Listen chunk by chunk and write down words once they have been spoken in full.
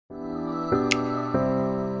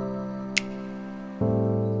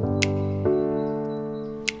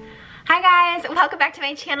guys, welcome back to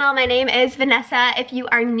my channel. My name is Vanessa if you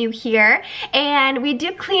are new here, and we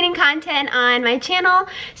do cleaning content on my channel.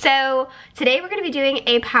 So today we're going to be doing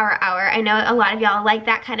a power hour. I know a lot of y'all like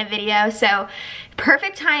that kind of video, so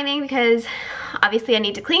perfect timing because obviously I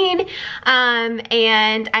need to clean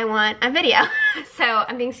and I want a video. So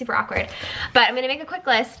I'm being super awkward, but I'm going to make a quick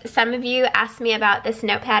list. Some of you asked me about this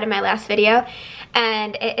notepad in my last video,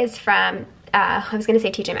 and it is from I was gonna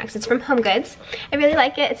say TJ Maxx. It's from HomeGoods. I really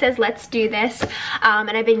like it. It says let's do this, and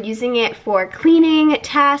I've been using it for cleaning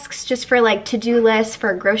tasks, just for like to-do lists,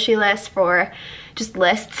 for grocery lists, for just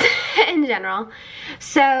lists in general.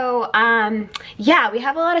 So yeah, we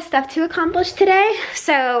have a lot of stuff to accomplish today.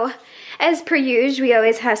 So as per usual, we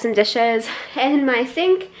always have some dishes in my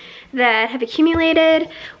sink that have accumulated.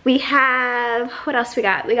 We have, what else we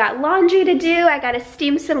got? We got laundry to do. I gotta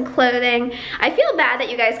steam some clothing. I feel bad that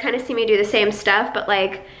you guys kind of see me do the same stuff, but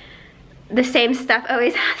like the same stuff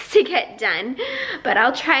always has to get done. But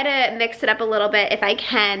I'll try to mix it up a little bit if I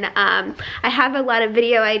can. I have a lot of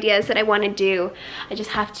video ideas that I want to do. I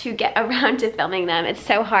just have to get around to filming them. It's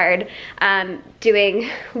so hard doing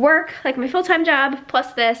work, like my full-time job,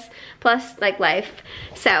 plus this, plus like life.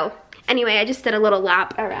 So anyway, I just did a little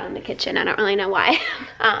lap around the kitchen. I don't really know why.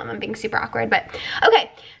 I'm being super awkward, but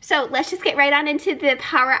okay. So let's just get right on into the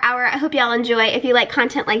power hour. I hope y'all enjoy. If you like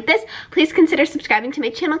content like this, please consider subscribing to my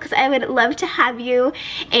channel because I would love to have you.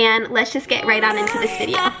 And let's just get right on into this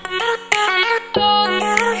video.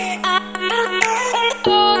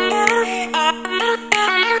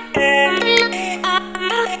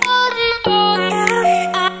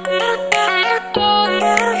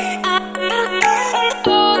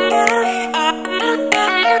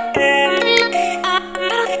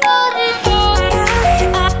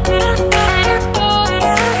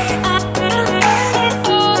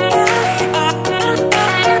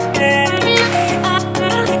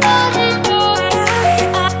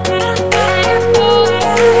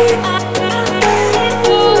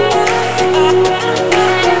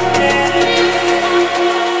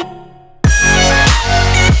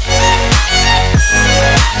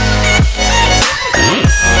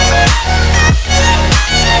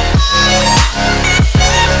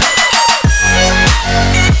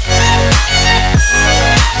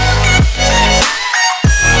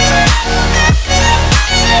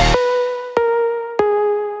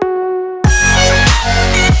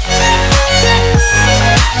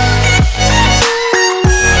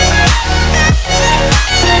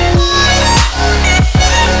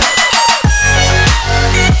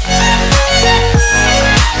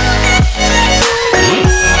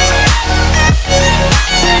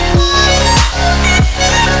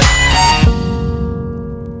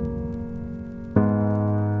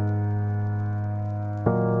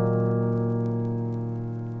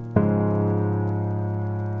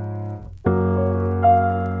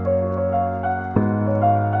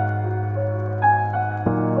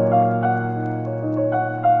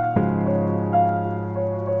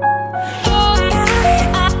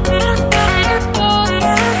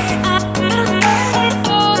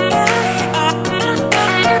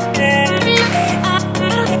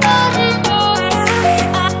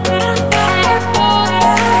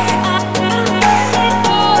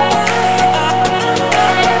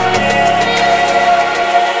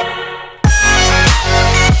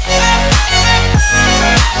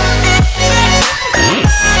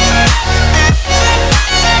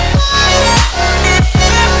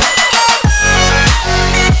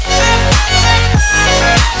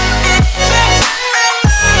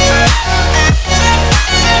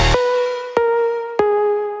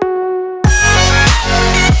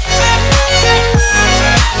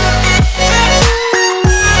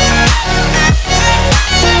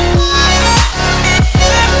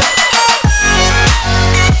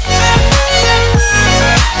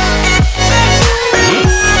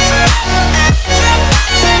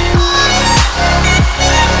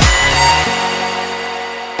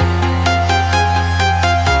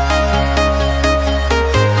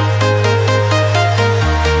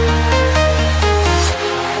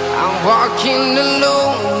 Walking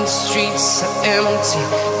alone, the streets are empty.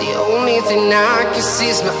 The only thing I can see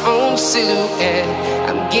is my own silhouette.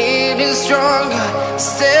 I'm getting stronger,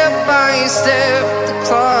 step by step. The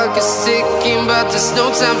clock is ticking, but there's no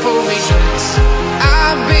time for regrets.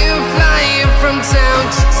 I've been flying from town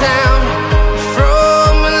to town,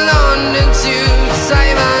 from London to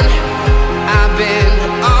Taiwan. I've been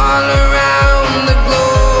all around the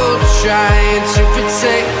globe, trying to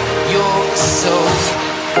protect your soul.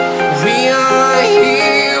 We are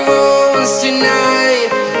heroes tonight.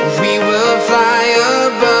 We will fly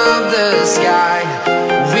above the sky.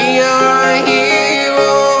 We are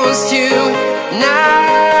heroes tonight.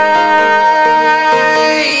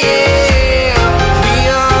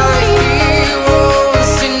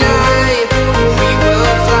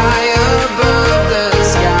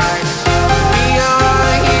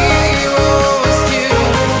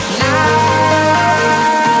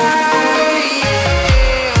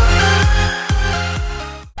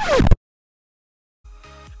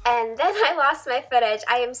 and then I lost my footage.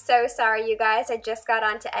 I am so sorry, you guys. I just got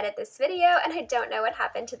on to edit this video, and I don't know what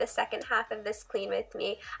happened to the second half of this clean with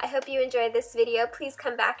me. I hope you enjoyed this video. Please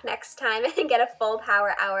come back next time and get a full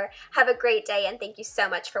power hour. Have a great day, and thank you so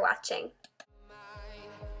much for watching.